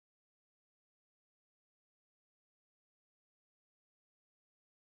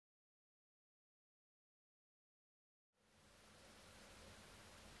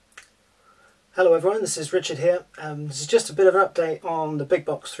Hello everyone, this is Richard here. This is just a bit of an update on the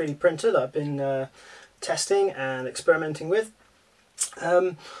BigBox 3D printer that I've been testing and experimenting with.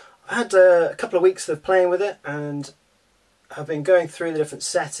 I had a couple of weeks of playing with it and I've been going through the different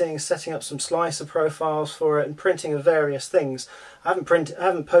settings, setting up some slicer profiles for it and printing of various things. I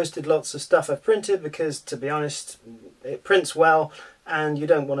haven't posted lots of stuff I've printed because, to be honest, it prints well and you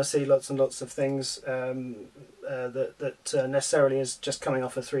don't want to see lots and lots of things that necessarily is just coming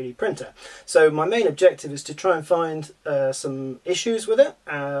off a 3D printer. So my main objective is to try and find some issues with it,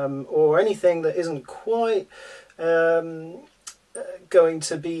 or anything that isn't quite going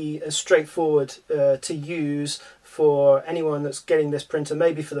to be as straightforward to use for anyone that's getting this printer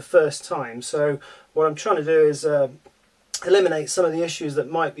maybe for the first time. So what I'm trying to do is eliminate some of the issues that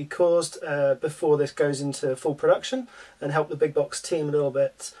might be caused before this goes into full production and help the BigBox team a little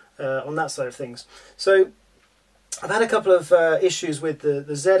bit on that side of things. So I've had a couple of issues with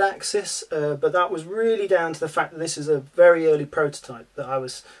the Z-axis, but that was really down to the fact that this is a very early prototype that I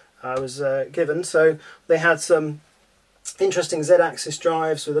was given. So they had some interesting Z-axis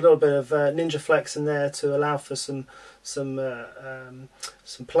drives with a little bit of Ninja Flex in there to allow for some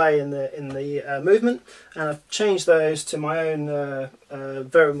play in the movement, and I've changed those to my own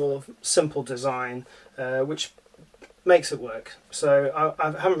very more simple design, which makes it work. So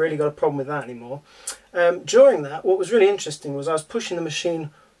I haven't really got a problem with that anymore. During that, what was really interesting was I was pushing the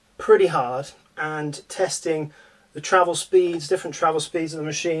machine pretty hard and testing the travel speeds, different travel speeds of the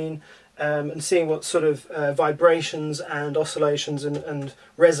machine, and seeing what sort of vibrations and oscillations and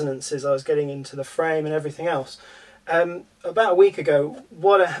resonances I was getting into the frame and everything else. About a week ago,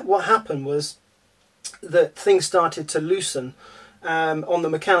 what happened was that things started to loosen on the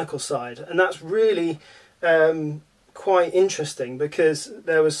mechanical side, and that's really quite interesting because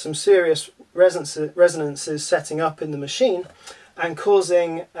there was some serious resonances setting up in the machine and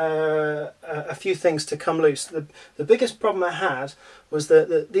causing a few things to come loose. The biggest problem I had was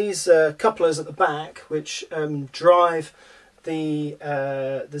that these couplers at the back, which drive the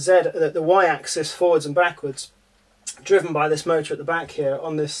Y-axis forwards and backwards, driven by this motor at the back here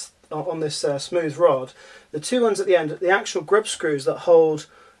on this smooth rod. The two ones at the end, the actual grub screws that hold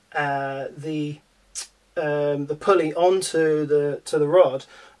the pulley onto the rod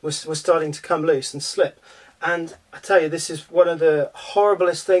was starting to come loose and slip. And I tell you, this is one of the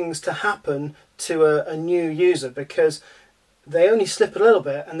horriblest things to happen to a new user, because they only slip a little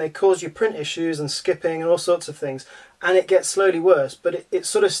bit and they cause you print issues and skipping and all sorts of things, and it gets slowly worse, but it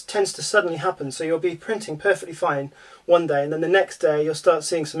sort of tends to suddenly happen. So you'll be printing perfectly fine one day and then the next day you'll start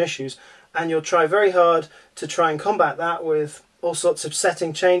seeing some issues, and you'll try very hard to try and combat that with all sorts of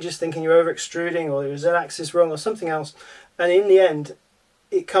setting changes, thinking you're over extruding or your Z-axis wrong or something else, and in the end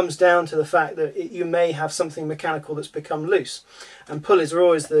it comes down to the fact that you may have something mechanical that's become loose, and pulleys are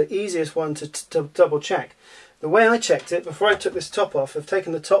always the easiest one to double check. The way I checked it before I took this top off, I've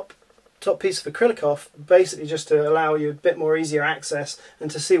taken the top piece of acrylic off, basically just to allow you a bit more easier access and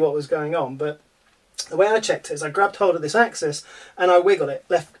to see what was going on. But the way I checked it is I grabbed hold of this axis and I wiggled it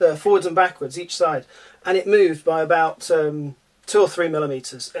forwards and backwards each side, and it moved by about 2 or 3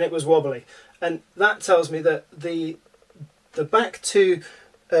 millimeters, and it was wobbly, and that tells me that the back two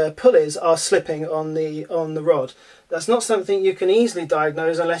pulleys are slipping on the rod. That's not something you can easily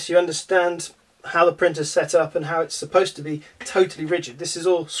diagnose unless you understand how the printer's set up and how it's supposed to be totally rigid. This is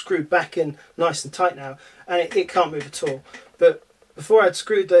all screwed back in nice and tight now, and it can't move at all. But before I'd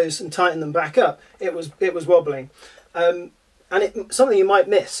screwed those and tightened them back up, it was wobbling, and it's something you might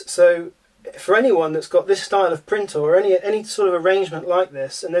miss. So for anyone that's got this style of printer or any sort of arrangement like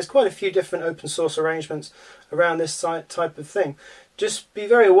this, and there's quite a few different open source arrangements around this type of thing, just be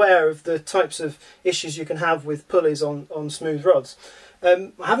very aware of the types of issues you can have with pulleys on smooth rods.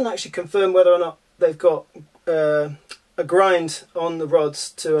 I haven't actually confirmed whether or not they've got a grind on the rods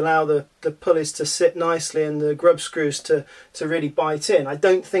to allow the pulleys to sit nicely and the grub screws to really bite in. I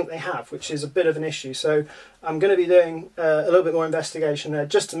don't think they have, which is a bit of an issue. So I'm going to be doing a little bit more investigation there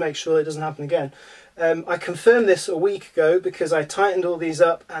just to make sure it doesn't happen again. I confirmed this a week ago because I tightened all these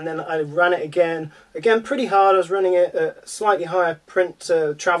up and then I ran it again pretty hard. I was running it at slightly higher print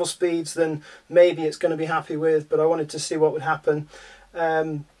travel speeds than maybe it's going to be happy with, but I wanted to see what would happen.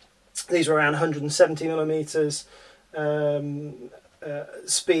 These were around 170 millimeters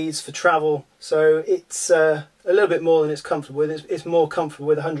speeds for travel, so it's a little bit more than it's comfortable with. It's more comfortable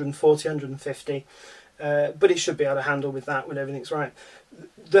with 140, 150, but it should be able to handle with that when everything's right.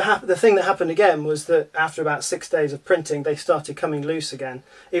 The thing that happened again was that after about 6 days of printing, they started coming loose again,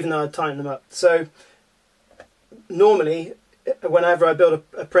 even though I'd tightened them up. So normally, whenever I build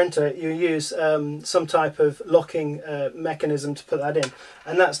a printer, you use some type of locking mechanism to put that in,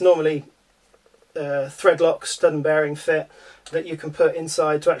 and that's normally thread lock stud and bearing fit that you can put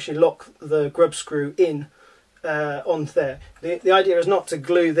inside to actually lock the grub screw in on there. The idea is not to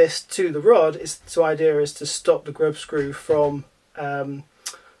glue this to the rod. The idea is to stop the grub screw from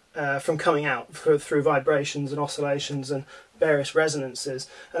coming out through vibrations and oscillations and various resonances,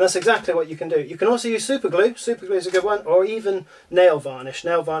 and that's exactly what you can do. You can also use super glue. Super glue is a good one, or even nail varnish.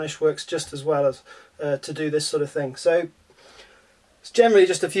 Nail varnish works just as well as to do this sort of thing. So it's generally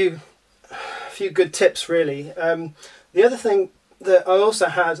just a few good tips, really. The other thing that I also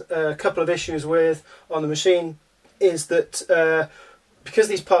had a couple of issues with on the machine is that because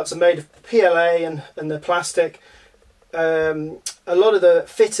these parts are made of PLA and they're plastic, a lot of the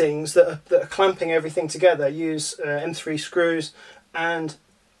fittings that are clamping everything together use M3 screws, and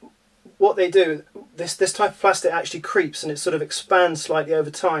what they do, this type of plastic actually creeps and it sort of expands slightly over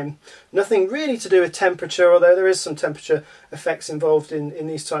time. Nothing really to do with temperature, although there is some temperature effects involved in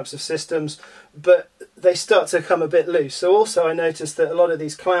these types of systems, but they start to come a bit loose. So also I noticed that a lot of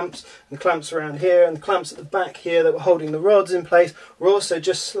these clamps, and clamps around here and the clamps at the back here that were holding the rods in place, were also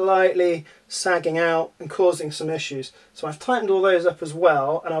just slightly sagging out and causing some issues. So I've tightened all those up as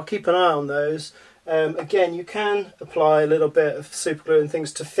well, and I'll keep an eye on those. Again, you can apply a little bit of super glue and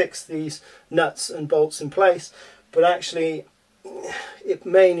things to fix these nuts and bolts in place, but actually it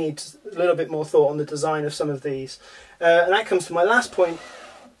may need a little bit more thought on the design of some of these. And that comes to my last point,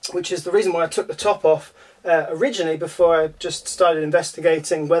 which is the reason why I took the top off originally, before I just started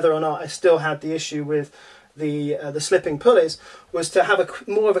investigating whether or not I still had the issue with the slipping pulleys, was to have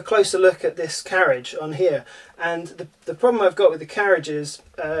more of a closer look at this carriage on here. And the problem I've got with the carriage is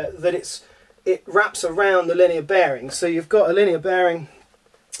that it wraps around the linear bearing. So you've got a linear bearing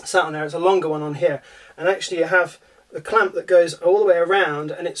sat on there, it's a longer one on here, and actually you have the clamp that goes all the way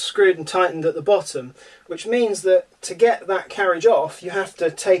around and it's screwed and tightened at the bottom, which means that to get that carriage off you have to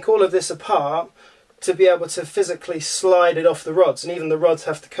take all of this apart to be able to physically slide it off the rods, and even the rods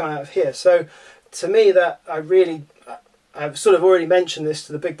have to come out of here. So to me, that I've sort of already mentioned this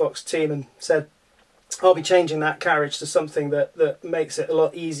to the BigBox team and said I'll be changing that carriage to something that makes it a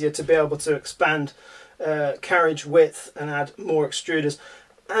lot easier to be able to expand carriage width and add more extruders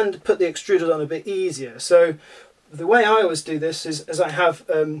and put the extruders on a bit easier. So the way I always do this is I have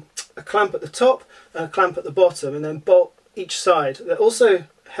a clamp at the top and a clamp at the bottom, and then bolt each side. That also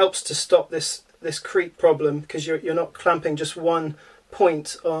helps to stop this creep problem, because you're not clamping just one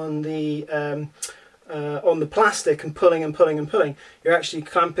point on the plastic and pulling and pulling and pulling. You're actually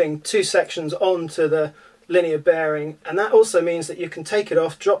clamping two sections onto the linear bearing, and that also means that you can take it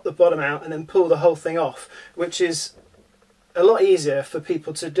off, drop the bottom out, and then pull the whole thing off, which is a lot easier for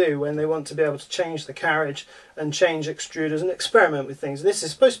people to do when they want to be able to change the carriage and change extruders and experiment with things. And this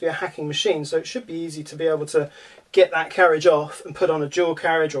is supposed to be a hacking machine, so it should be easy to be able to get that carriage off and put on a dual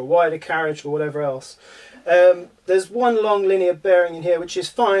carriage or a wider carriage or whatever else. There's one long linear bearing in here, which is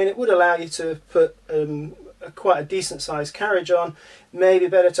fine. It would allow you to put quite a decent sized carriage on. Maybe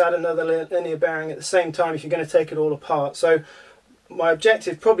better to add another linear bearing at the same time if you're going to take it all apart. So my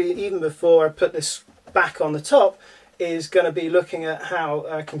objective, probably even before I put this back on the top, is going to be looking at how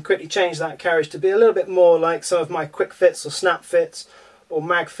I can quickly change that carriage to be a little bit more like some of my quick fits or snap fits or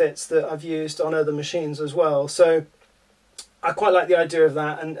mag fits that I've used on other machines as well. So I quite like the idea of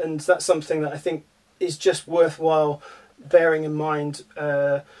that, and that's something that I think is just worthwhile bearing in mind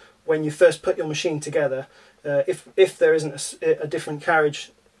when you first put your machine together. If there isn't a different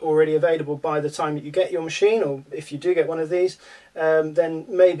carriage already available by the time that you get your machine, or if you do get one of these, then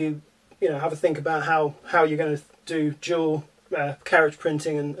maybe have a think about how you're going to do dual carriage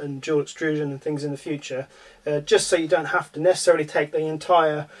printing and dual extrusion and things in the future, just so you don't have to necessarily take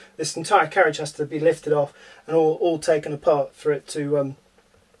this entire carriage has to be lifted off and all taken apart for it to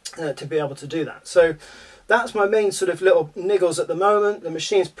be able to do that. So that's my main sort of little niggles at the moment. The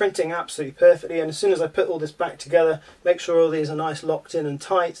machine's printing absolutely perfectly, and as soon as I put all this back together, make sure all these are nice locked in and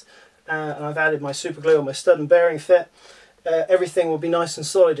tight, and I've added my super glue on my stud and bearing fit, everything will be nice and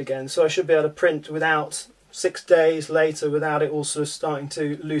solid again. So I should be able to print without 6 days later without it all sort of starting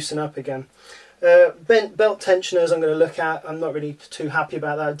to loosen up again. Bent belt tensioners I'm going to look at. I'm not really too happy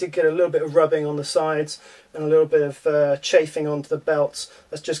about that. I did get a little bit of rubbing on the sides and a little bit of chafing onto the belts.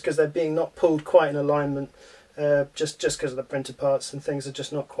 That's just because they're being not pulled quite in alignment, just because of the printer parts, and things are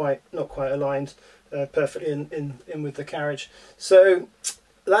just not quite aligned perfectly in with the carriage. So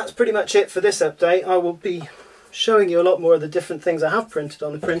that's pretty much it for this update. I will be showing you a lot more of the different things I have printed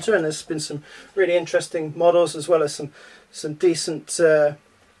on the printer, and there's been some really interesting models as well as some decent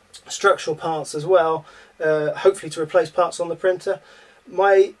structural parts as well, hopefully to replace parts on the printer.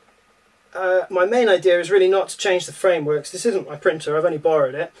 My main idea is really not to change the frameworks. This isn't my printer, I've only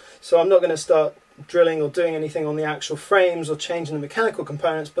borrowed it, so I'm not going to start drilling or doing anything on the actual frames or changing the mechanical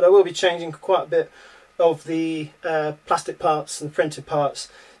components, but I will be changing quite a bit of the plastic parts and printed parts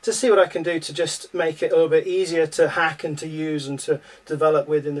to see what I can do to just make it a little bit easier to hack and to use and to develop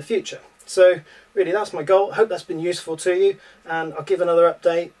with in the future. So really that's my goal. I hope that's been useful to you, and I'll give another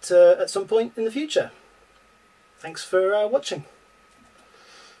update at some point in the future. Thanks for watching.